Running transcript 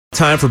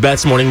time for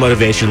Beth's Morning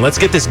Motivation. Let's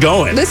get this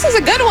going. This is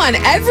a good one.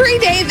 Every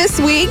day this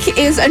week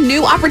is a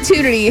new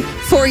opportunity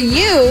for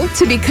you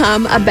to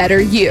become a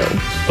better you.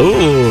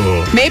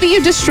 Ooh. Maybe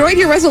you destroyed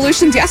your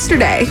resolutions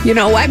yesterday. You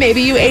know what?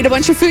 Maybe you ate a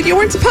bunch of food you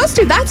weren't supposed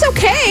to. That's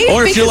okay.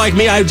 Or if you're like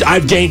me,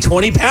 I've gained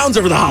 20 pounds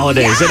over the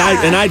holidays,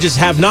 and I just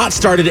have not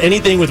started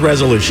anything with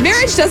resolutions.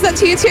 Marriage does that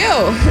to you too.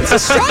 It's a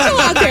struggle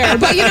out there.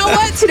 But you know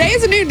what? Today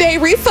is a new day.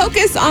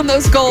 Refocus on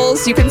those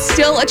goals. You can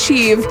still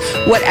achieve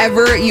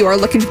whatever you are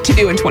looking to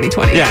do in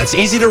 2020. Yeah, it's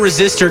easy to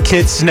resist your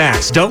kids'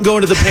 snacks. Don't go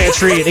into the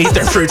pantry and eat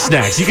their fruit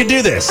snacks. You can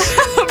do this.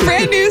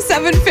 Brand new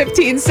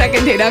 7:15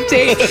 second date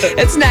update.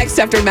 It's next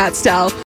after Matt Stell.